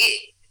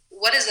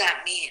 What does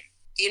that mean?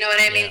 You know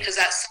what I mean? Because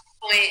at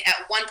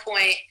one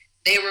point,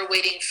 they were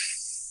waiting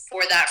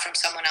for that from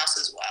someone else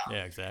as well.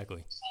 Yeah,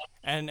 exactly.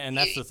 And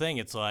that's the thing.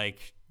 It's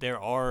like there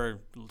are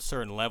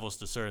certain levels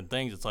to certain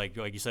things. It's like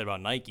you said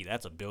about Nike.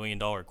 That's $1 billion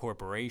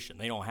corporation.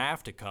 They don't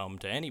have to come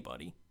to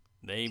anybody.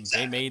 They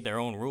made their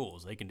own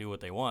rules. They can do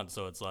what they want.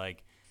 So it's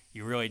like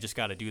you really just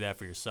got to do that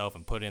for yourself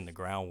and put in the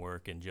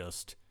groundwork and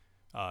just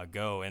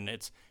go. And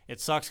it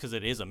sucks because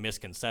it is a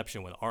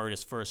misconception when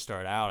artists first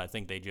start out. I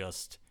think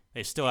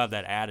they still have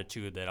that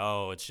attitude that,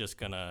 oh, it's just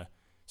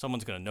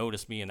someone's gonna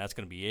notice me and that's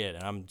gonna be it,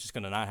 and I'm just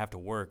gonna not have to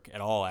work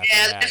at all after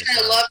that. They're just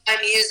gonna love my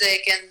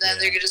music, and then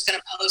they're just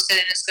gonna post it,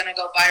 and it's gonna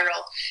go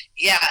viral.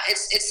 Yeah,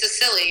 it's so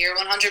silly. You're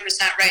 100%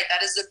 right.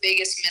 That is the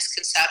biggest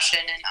misconception.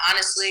 And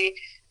honestly,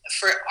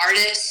 for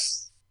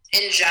artists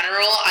in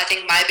general, I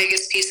think my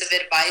biggest piece of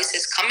advice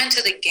is come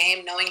into the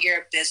game knowing you're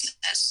a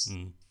business.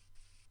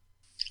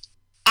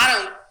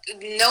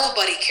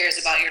 Nobody cares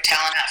about your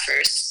talent at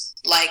first.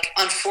 Like,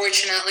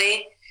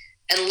 unfortunately,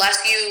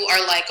 unless you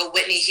are like a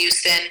Whitney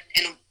Houston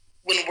and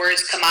when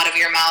words come out of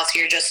your mouth,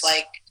 you're just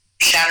like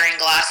shattering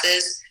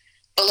glasses.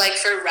 But like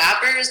for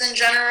rappers in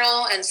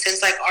general, and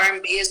since like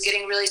R&B is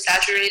getting really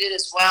saturated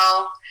as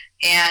well,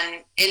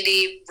 and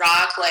indie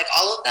rock, like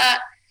all of that,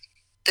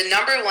 the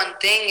number one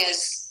thing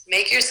is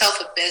make yourself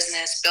a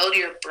business, build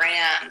your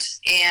brand,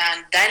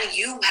 and then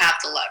you have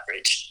the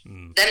leverage.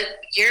 Then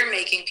you're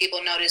making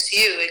people notice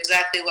you,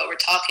 exactly what we're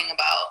talking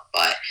about.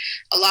 But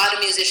a lot of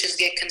musicians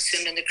get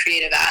consumed in the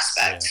creative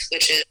aspect,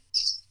 which is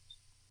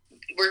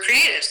we're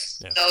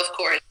creatives. So of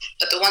course,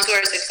 but the ones who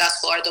are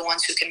successful are the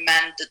ones who can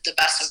mend the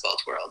best of both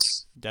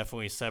worlds.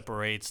 Definitely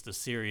separates the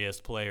serious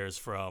players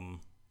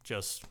from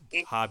just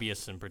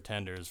hobbyists and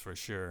pretenders for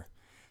sure.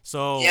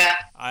 So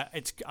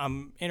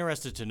I'm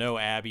interested to know,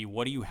 Abby,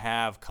 what do you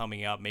have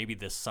coming up maybe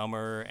this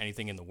summer?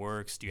 Anything in the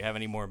works? Do you have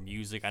any more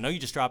music? I know you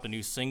just dropped a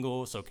new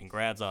single, so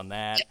congrats on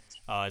that.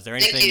 Is there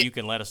anything you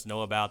can let us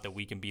know about that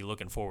we can be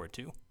looking forward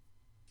to?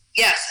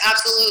 Yes,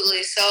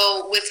 absolutely.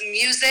 So with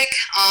music,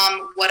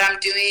 what I'm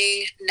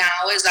doing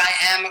now is I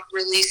am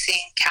releasing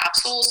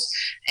capsules,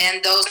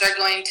 and those are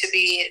going to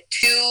be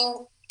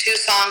two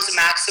songs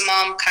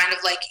maximum, kind of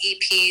like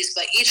EPs,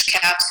 but each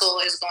capsule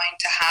is going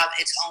to have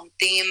its own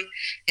theme.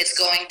 It's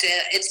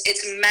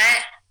meant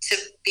to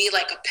be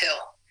like a pill.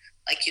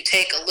 Like you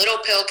take a little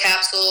pill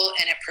capsule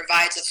and it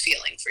provides a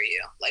feeling for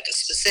you, like a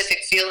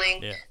specific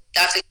feeling. Yeah.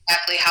 That's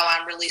exactly how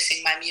I'm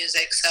releasing my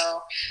music.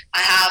 So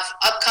I have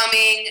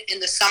upcoming in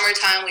the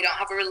summertime, we don't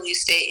have a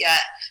release date yet,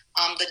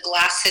 the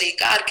Glass City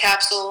God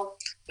capsule,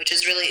 which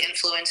is really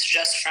influenced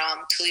just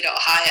from Toledo,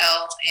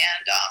 Ohio,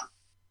 and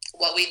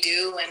what we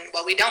do and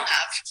what we don't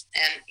have,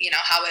 and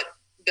how it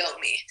built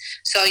me.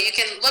 So you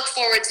can look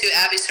forward to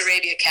Abby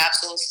Sarabia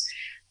capsules.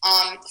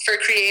 For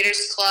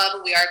Creators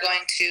Club, we are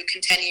going to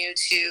continue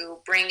to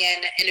bring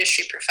in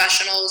industry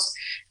professionals,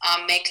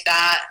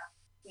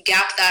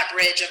 gap that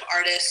bridge of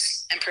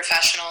artists and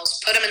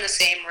professionals, put them in the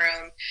same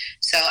room.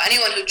 So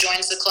anyone who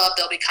joins the club,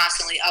 they'll be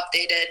constantly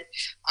updated.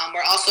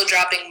 We're also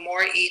dropping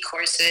more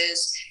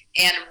e-courses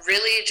and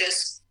really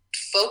just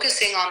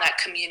focusing on that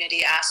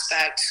community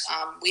aspect.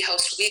 We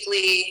host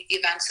weekly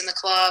events in the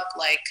club,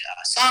 like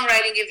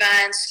songwriting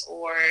events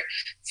or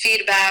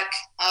feedback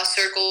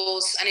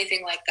circles,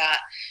 anything like that.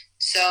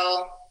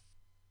 So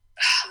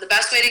the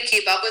best way to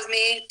keep up with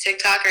me,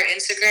 TikTok or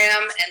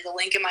Instagram, and the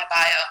link in my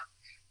bio.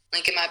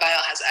 Link in my bio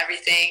has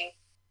everything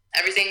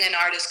an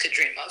artist could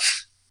dream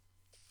of.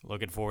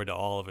 Looking forward to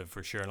all of it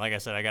for sure. And like I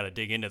said, I got to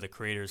dig into the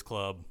Creators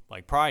Club.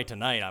 Like probably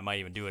tonight, I might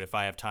even do it if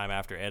I have time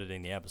after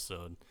editing the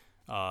episode.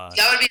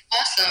 That would be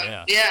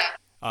awesome. Yeah.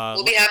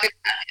 We'll be happy to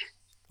have you.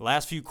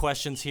 Last few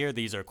questions here.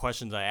 These are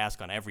questions I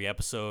ask on every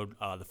episode.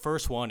 The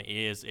first one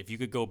is, if you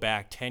could go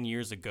back 10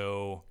 years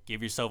ago,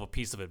 give yourself a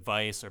piece of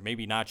advice, or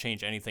maybe not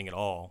change anything at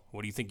all,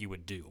 what do you think you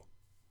would do?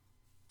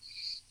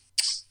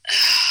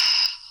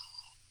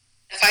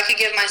 If I could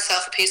give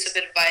myself a piece of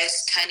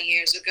advice 10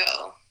 years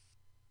ago,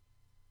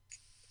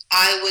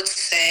 I would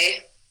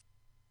say,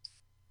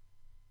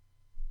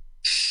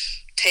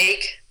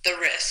 take the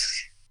risk.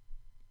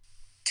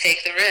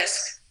 Take the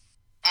risk.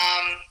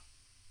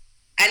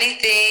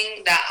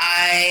 Anything that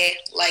I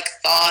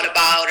thought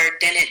about or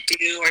didn't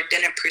do or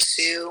didn't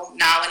pursue,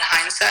 now in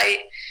hindsight,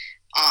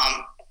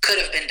 could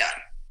have been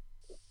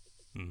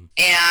done.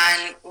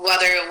 And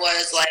whether it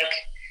was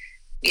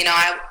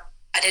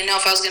I didn't know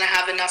if I was going to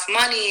have enough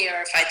money,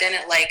 or if I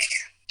didn't,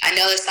 I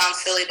know this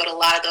sounds silly, but a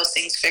lot of those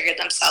things figure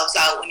themselves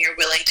out when you're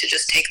willing to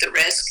just take the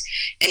risk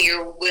and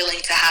you're willing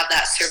to have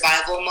that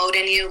survival mode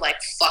in you.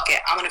 Fuck it,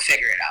 I'm going to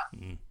figure it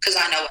out because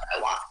I know what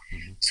I want.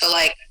 So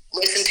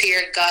listen to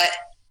your gut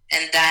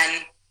and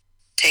then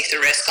take the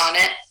risk on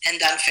it and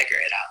then figure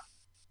it out.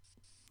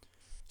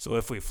 So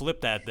if we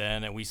flip that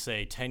then and we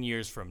say 10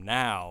 years from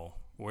now,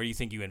 where do you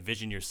think you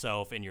envision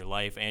yourself in your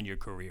life and your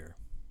career?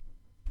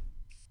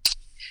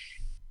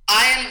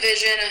 I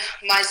envision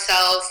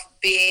myself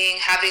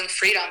having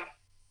freedom,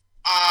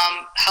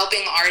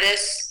 helping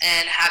artists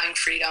and having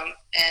freedom.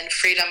 And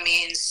freedom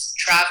means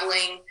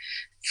traveling.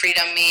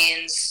 Freedom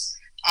means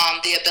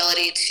the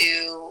ability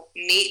to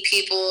meet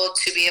people,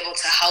 to be able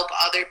to help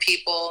other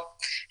people.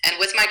 And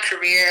with my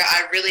career,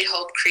 I really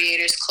hope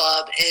Creators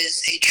Club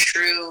is a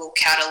true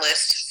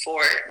catalyst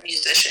for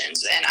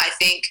musicians. And I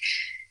think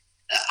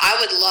I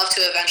would love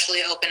to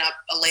eventually open up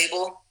a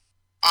label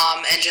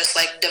and just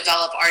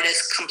develop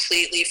artists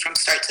completely from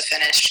start to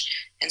finish.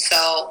 And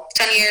so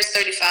 10 years,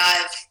 35,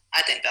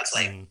 I think that's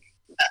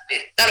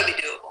that'll be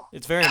doable.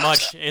 It's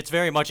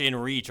very much in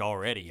reach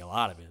already, a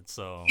lot of it.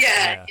 So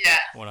yeah.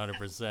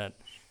 100%.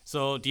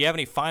 So do you have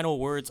any final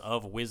words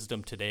of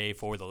wisdom today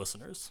for the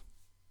listeners?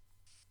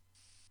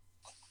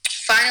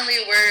 Final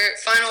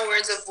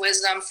words of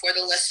wisdom for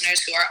the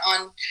listeners who are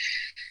on.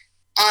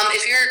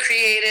 If you're a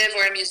creative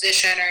or a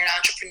musician or an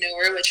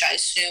entrepreneur, which I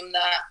assume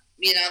that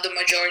the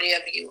majority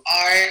of you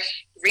are,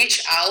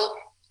 reach out,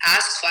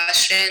 ask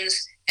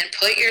questions, and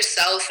put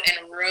yourself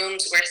in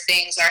rooms where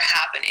things are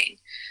happening.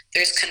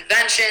 There's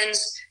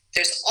conventions,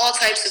 there's all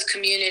types of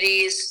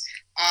communities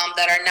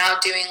that are now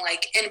doing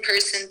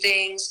in-person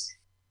things.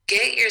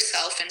 Get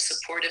yourself in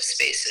supportive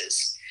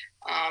spaces.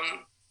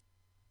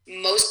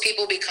 Most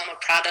people become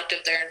a product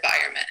of their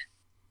environment.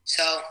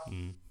 So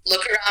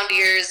look around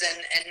yours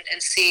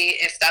and see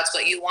if that's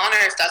what you want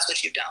or if that's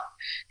what you don't.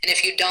 And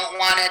if you don't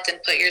want it, then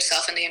put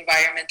yourself in the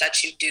environment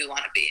that you do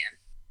want to be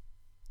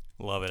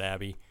in. Love it,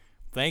 Abby.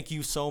 Thank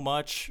you so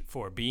much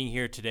for being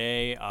here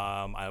today.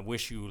 I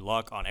wish you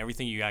luck on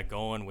everything you got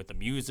going with the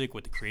music,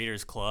 with the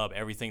Creators Club,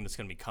 everything that's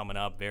going to be coming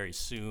up very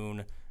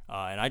soon.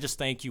 And I just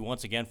thank you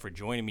once again for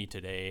joining me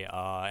today.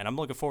 And I'm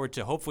looking forward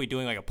to hopefully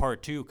doing a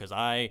part 2, because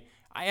I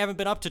haven't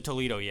been up to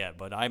Toledo yet,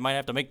 but I might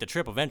have to make the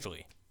trip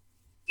eventually.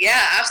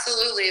 Yeah,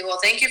 absolutely. Well,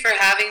 thank you for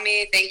having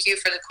me. Thank you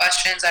for the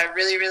questions. I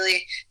really,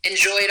 really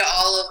enjoyed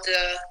all of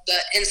the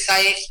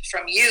insight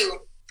from you,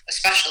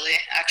 especially,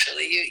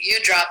 actually. You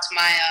dropped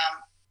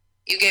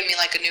you gave me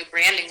a new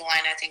branding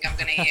line I think I'm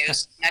going to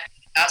use.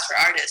 That's for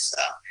artists,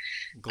 so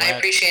I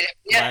appreciate it.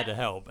 Glad to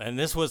help. And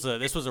this was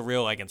a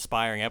real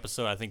inspiring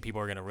episode. I think people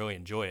are going to really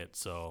enjoy it.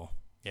 So,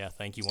 yeah,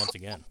 thank you once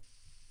again.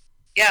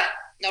 Yeah,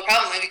 no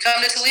problem. If you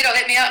come to Toledo,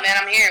 hit me up, man.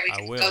 I'm here. We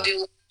can go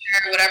do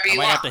whatever you want.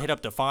 I might have to hit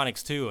up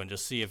Dephonics too and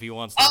just see if he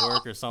wants to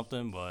work or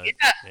something. But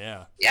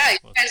yeah, you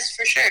guys,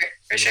 for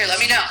sure. Let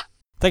me know.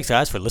 Thanks,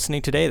 guys, for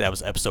listening today. That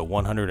was episode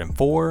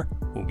 104.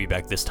 We'll be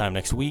back this time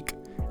next week.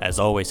 As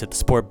always, hit the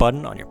support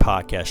button on your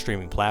podcast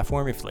streaming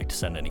platform if you'd like to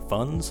send any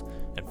funds,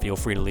 and feel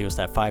free to leave us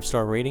that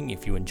 5-star rating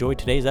if you enjoyed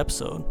today's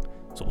episode.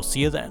 So we'll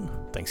see you then.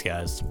 Thanks,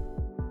 guys.